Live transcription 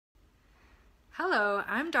Hello,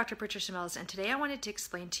 I'm Dr. Patricia Mills, and today I wanted to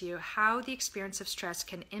explain to you how the experience of stress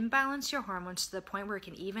can imbalance your hormones to the point where it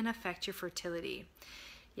can even affect your fertility.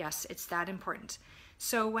 Yes, it's that important.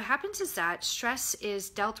 So what happens is that stress is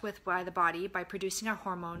dealt with by the body by producing a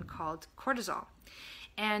hormone called cortisol.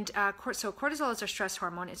 And so cortisol is our stress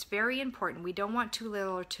hormone. It's very important. We don't want too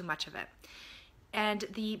little or too much of it. And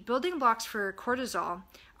the building blocks for cortisol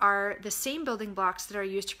are the same building blocks that are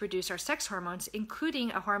used to produce our sex hormones, including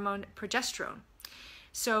a hormone progesterone.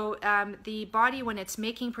 So the body, when it's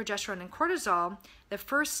making progesterone and cortisol, the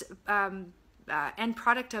first end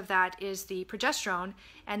product of that is the progesterone.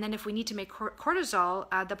 And then if we need to make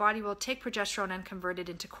cortisol, the body will take progesterone and convert it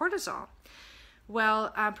into cortisol.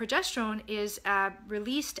 Well, progesterone is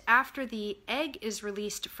released after the egg is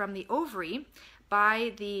released from the ovary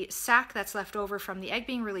by the sac that's left over from the egg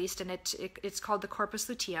being released, and it's called the corpus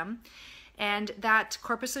luteum. And that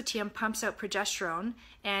corpus luteum pumps out progesterone.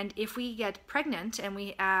 And if we get pregnant and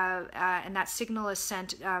and that signal is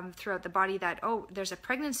sent throughout the body that, oh, there's a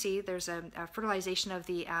pregnancy, there's a fertilization of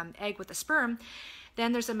the egg with the sperm,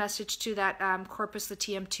 then there's a message to that corpus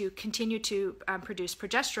luteum to continue to produce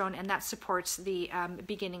progesterone, and that supports the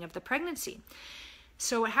beginning of the pregnancy.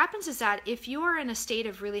 So what happens is that if you are in a state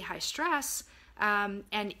of really high stress,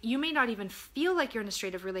 and you may not even feel like you're in a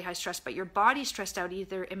state of really high stress, but your body's stressed out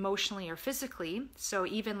either emotionally or physically. So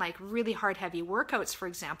even like really hard, heavy workouts, for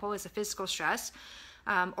example, is a physical stress.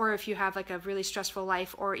 Or if you have like a really stressful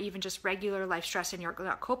life or even just regular life stress and you're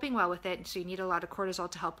not coping well with it, so you need a lot of cortisol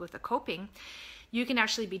to help with the coping, you can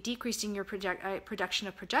actually be decreasing your production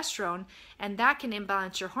of progesterone, and that can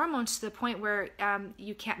imbalance your hormones to the point where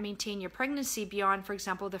you can't maintain your pregnancy beyond, for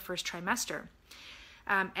example, the first trimester.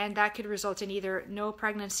 And that could result in either no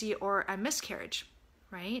pregnancy or a miscarriage,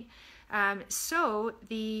 right? So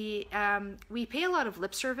we pay a lot of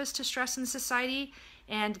lip service to stress in society,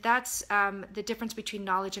 and that's the difference between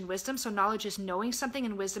knowledge and wisdom. So knowledge is knowing something,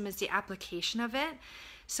 and wisdom is the application of it.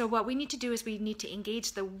 So what we need to do is we need to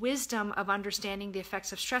engage the wisdom of understanding the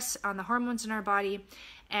effects of stress on the hormones in our body,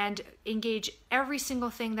 and engage every single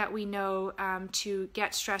thing that we know to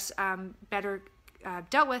get stress better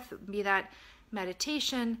dealt with, be that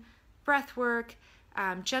meditation, breath work,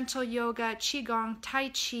 gentle yoga, qigong, tai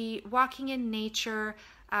chi, walking in nature,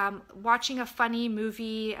 watching a funny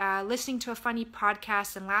movie, listening to a funny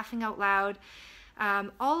podcast and laughing out loud.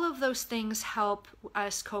 All of those things help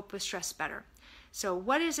us cope with stress better. So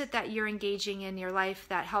what is it that you're engaging in your life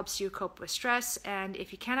that helps you cope with stress? And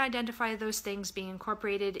if you can't identify those things being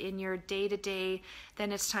incorporated in your day-to-day,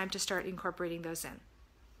 then it's time to start incorporating those in.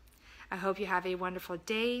 I hope you have a wonderful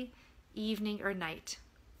day, evening, or night.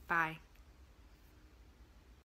 Bye.